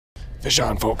Fish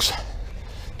on, folks.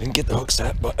 Didn't get the hook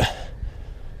set, but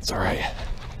it's all right.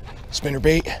 Spinner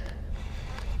bait.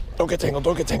 Don't get tangled,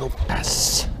 don't get tangled.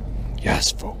 Yes.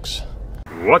 Yes, folks.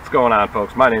 What's going on,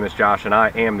 folks? My name is Josh and I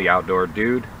am the Outdoor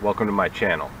Dude. Welcome to my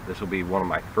channel. This will be one of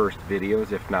my first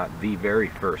videos, if not the very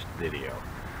first video.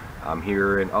 I'm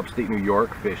here in upstate New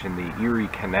York fishing the Erie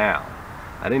Canal.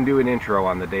 I didn't do an intro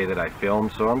on the day that I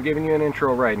filmed, so I'm giving you an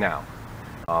intro right now.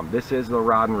 This is the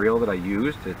rod and reel that I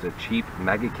used. It's a cheap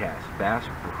MegaCast Bass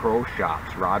Pro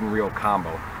Shops rod and reel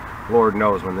combo. Lord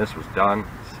knows when this was done.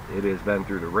 It has been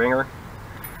through the ringer.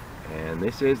 And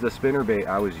this is the spinnerbait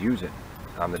I was using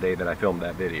on the day that I filmed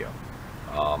that video.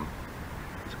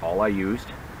 It's all I used.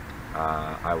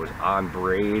 I was on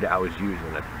braid. I was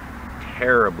using a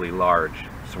terribly large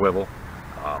swivel.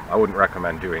 I wouldn't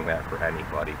recommend doing that for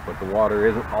anybody, but the water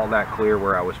isn't all that clear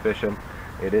where I was fishing.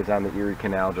 It is on the Erie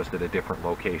Canal, just at a different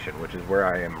location, which is where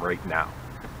I am right now.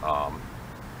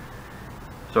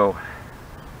 So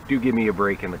do give me a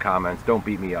break in the comments. Don't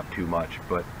beat me up too much,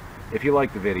 but if you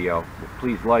like the video,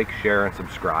 please like, share, and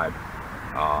subscribe.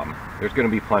 There's going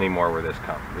to be plenty more where this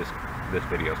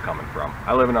video is coming from.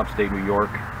 I live in upstate New York,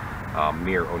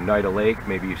 near Oneida Lake.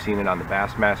 Maybe you've seen it on the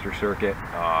Bassmaster circuit.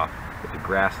 It's a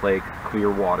grass lake, clear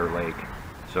water lake.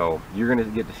 So you're going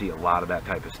to get to see a lot of that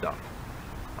type of stuff.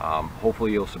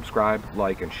 Hopefully you'll subscribe,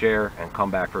 like, and share, and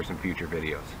come back for some future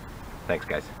videos. Thanks,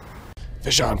 guys.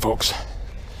 Fish on, folks.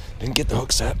 Didn't get the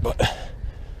hook set, but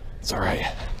it's all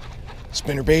right.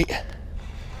 Spinner bait.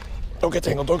 Don't get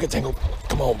tangled, don't get tangled.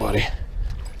 Come on, buddy.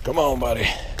 Come on, buddy.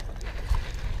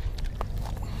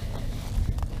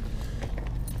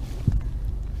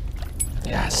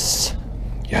 Yes.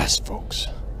 Yes, folks.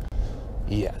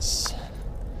 Yes.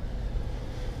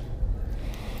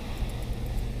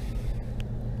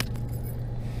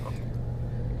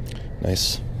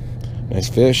 Nice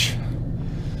fish.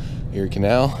 Erie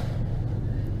Canal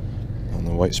on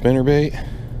the white spinnerbait.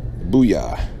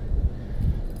 Booyah.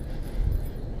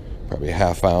 Probably a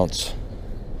 ½ ounce,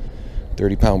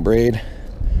 30-pound braid.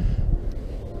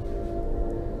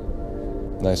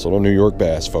 Nice little New York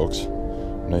bass, folks.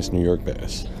 Nice New York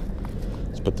bass.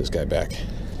 Let's put this guy back.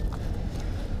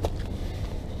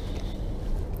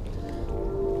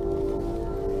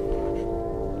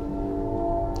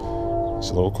 It's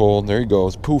a little cold. There he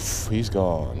goes. Poof, he's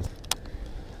gone.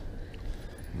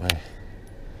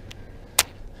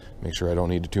 Make sure I don't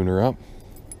need to tune her up.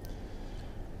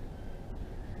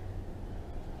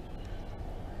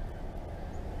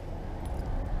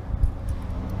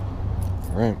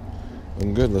 All right,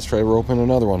 looking good. Let's try roping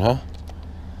another one, huh?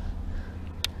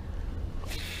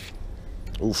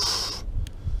 Oof.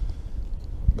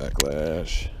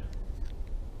 Backlash.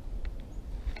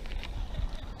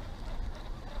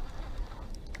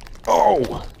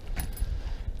 Oh!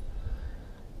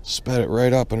 Sped it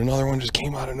right up, and another one just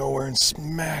came out of nowhere and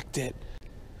smacked it.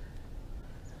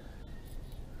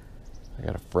 I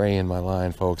got a fray in my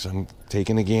line, folks. I'm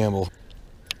taking a gamble.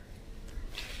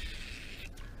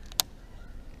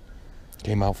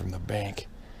 Came out from the bank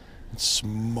and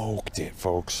smoked it,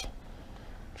 folks.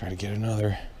 Try to get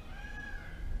another.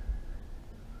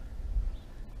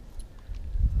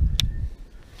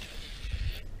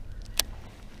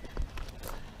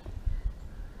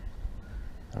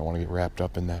 I don't want to get wrapped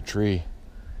up in that tree.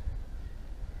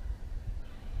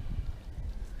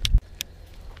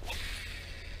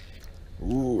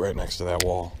 Ooh, right next to that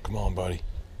wall. Come on, buddy.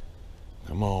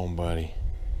 Come on, buddy.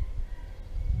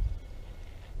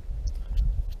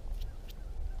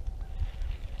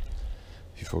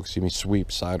 If you folks see me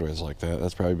sweep sideways like that,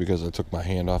 that's probably because I took my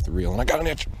hand off the reel and I got an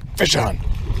itch. Fish on.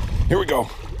 Here we go.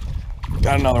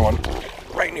 Got another one.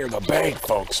 Right near the bank,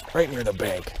 folks. Right near the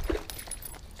bank.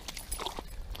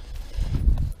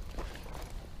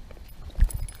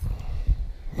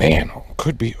 Man,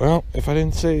 could be. Well, if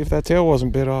that tail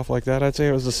wasn't bit off like that, I'd say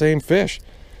it was the same fish.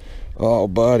 Oh,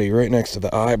 buddy, right next to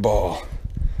the eyeball.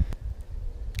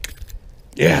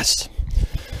 Yes.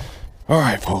 All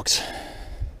right, folks.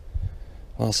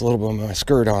 Lost a little bit of my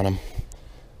skirt on him,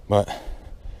 but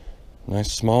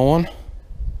nice small one.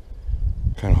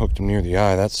 Kind of hooked him near the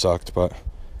eye. That sucked, but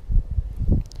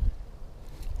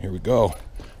here we go.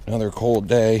 Another cold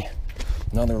day.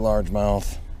 Another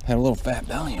largemouth. Had a little fat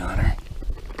belly on her.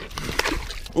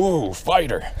 Ooh,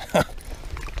 fighter.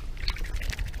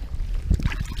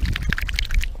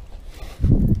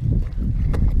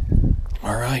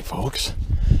 All right, folks.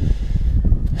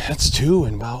 That's two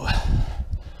in about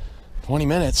 20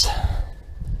 minutes.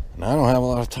 And I don't have a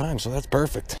lot of time, so that's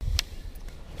perfect.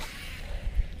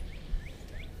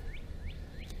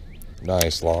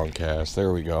 Nice long cast.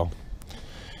 There we go.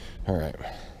 All right.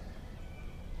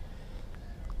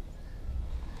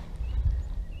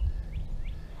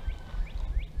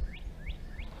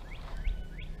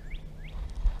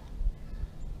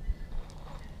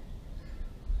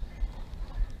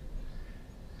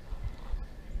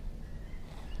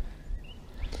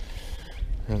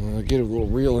 Get a little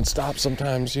reel and stop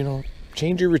sometimes, you know.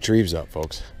 Change your retrieves up,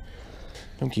 folks.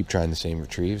 Don't keep trying the same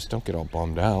retrieves. Don't get all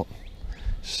bummed out.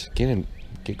 Just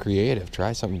get creative.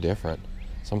 Try something different.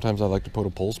 Sometimes I like to put a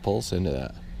pulse into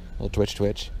that. A little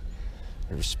twitch,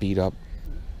 or speed up.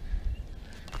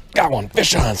 Got one.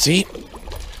 Fish on, see?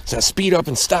 It's that speed up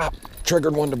and stop.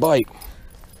 Triggered one to bite.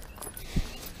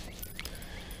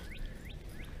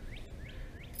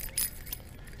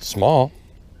 Small,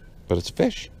 but it's a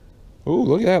fish. Ooh,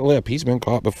 look at that lip. He's been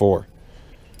caught before.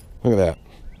 Look at that.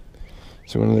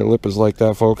 See when their lip is like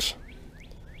that, folks?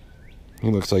 He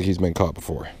looks like he's been caught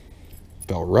before.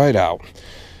 Fell right out.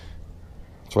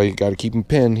 That's why you got to keep him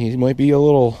pinned. He might be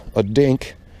a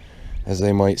dink, as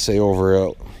they might say over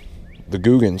at the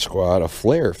Guggen squad, a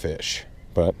flare fish.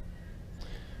 But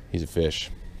he's a fish.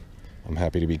 I'm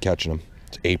happy to be catching him.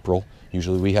 It's April.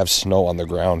 Usually we have snow on the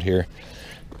ground here.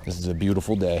 This is a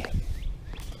beautiful day.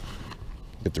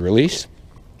 Get the release.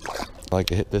 I like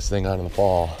to hit this thing out in the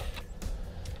fall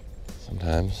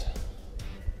sometimes.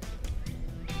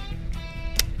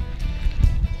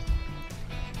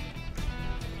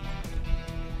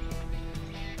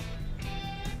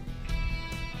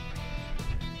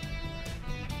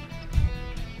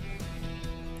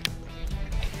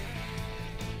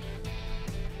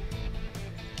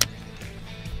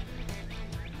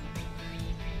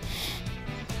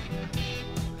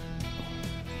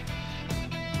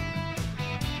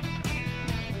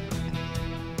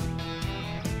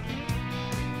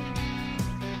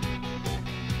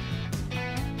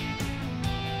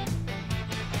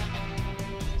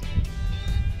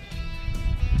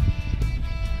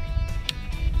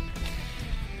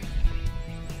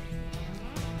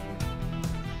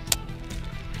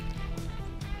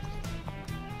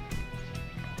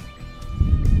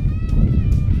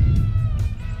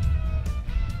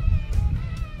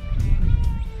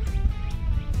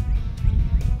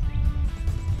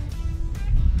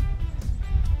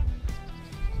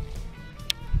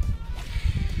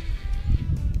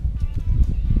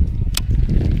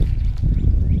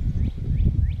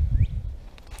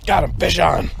 Got him, fish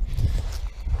on.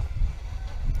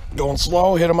 Going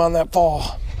slow, hit him on that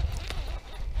fall.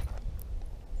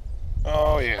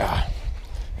 Oh yeah.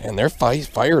 And they're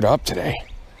fired up today.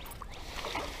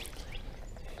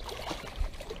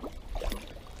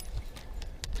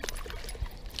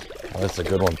 Oh, that's a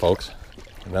good one, folks.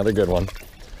 Another good one.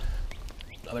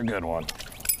 Another good one.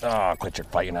 Oh, quit your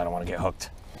fighting, I don't want to get hooked.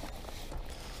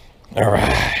 All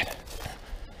right.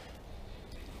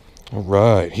 All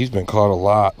right, he's been caught a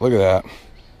lot. Look at that.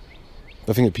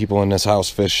 I think that people in this house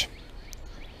fish.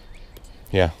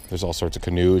 Yeah, there's all sorts of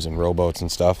canoes and rowboats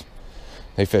and stuff.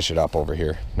 They fish it up over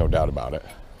here, no doubt about it.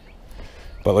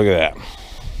 But look at that.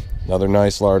 Another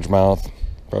nice largemouth.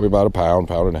 Probably about a pound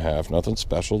and a half. Nothing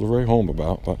special to write home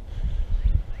about, but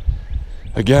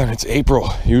again, it's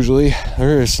April. Usually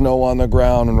there is snow on the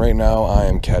ground, and right now I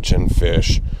am catching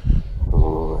fish.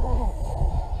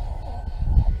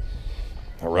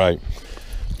 All right.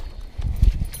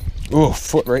 Ooh,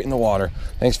 foot right in the water.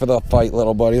 Thanks for the fight,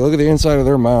 little buddy. Look at the inside of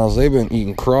their mouths. They've been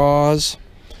eating craws,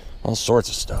 all sorts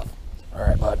of stuff. All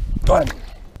right, bud. Go ahead.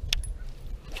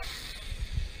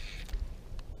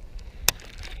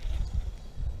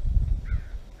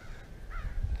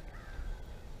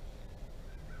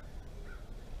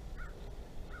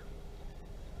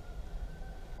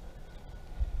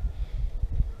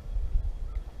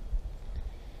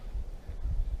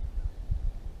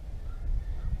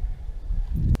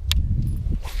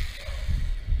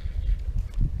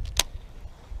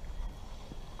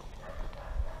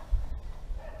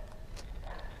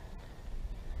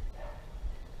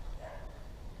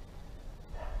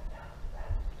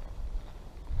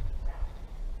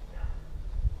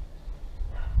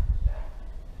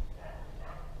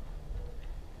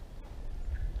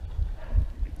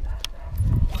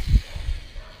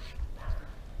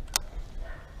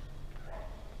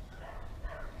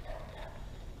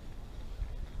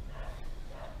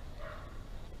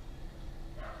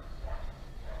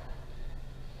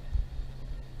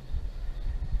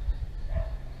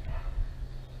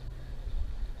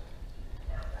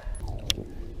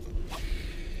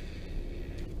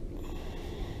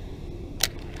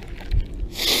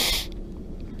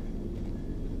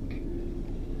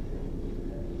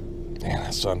 Man,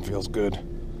 that sun feels good.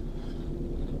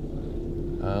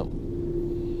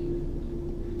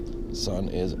 Sun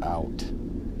is out.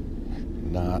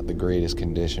 Not the greatest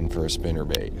condition for a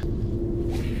spinnerbait.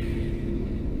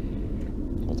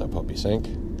 Let that puppy sink.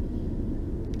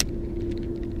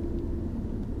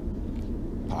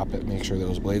 Pop it, make sure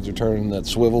those blades are turning, that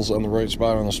swivel's on the right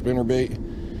spot on the spinnerbait.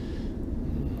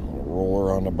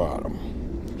 Roller on the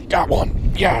bottom. Got one.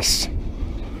 Yes.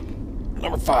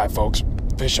 Number 5, folks.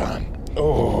 Fish on.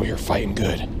 Oh, you're fighting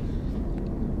good.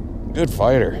 Good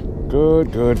fighter.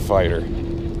 Good fighter.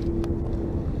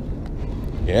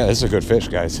 Yeah, this is a good fish,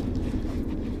 guys.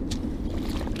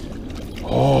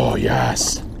 Oh,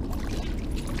 yes.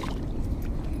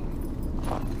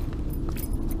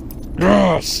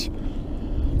 Yes.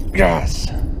 Yes.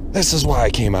 This is why I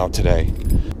came out today.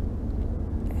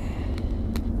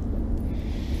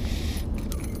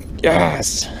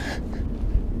 Yes.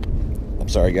 I'm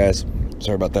sorry, guys.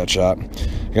 Sorry about that shot.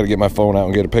 I gotta get my phone out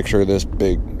and get a picture of this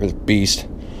beast.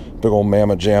 Big old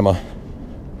mamma jamma.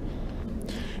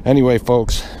 Anyway,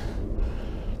 folks.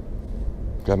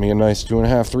 Got me a nice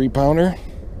 2.5, 3-pounder.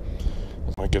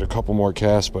 Might get a couple more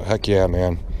casts, but heck yeah,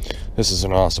 man. This is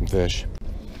an awesome fish.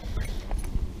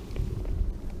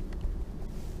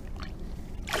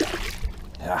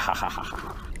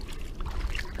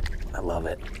 I love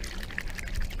it.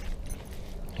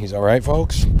 He's all right,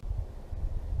 folks.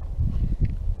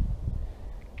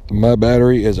 My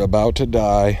battery is about to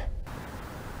die.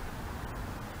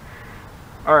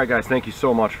 Alright guys, thank you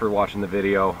so much for watching the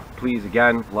video. Please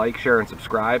again, like, share, and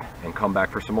subscribe, and come back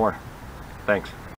for some more. Thanks.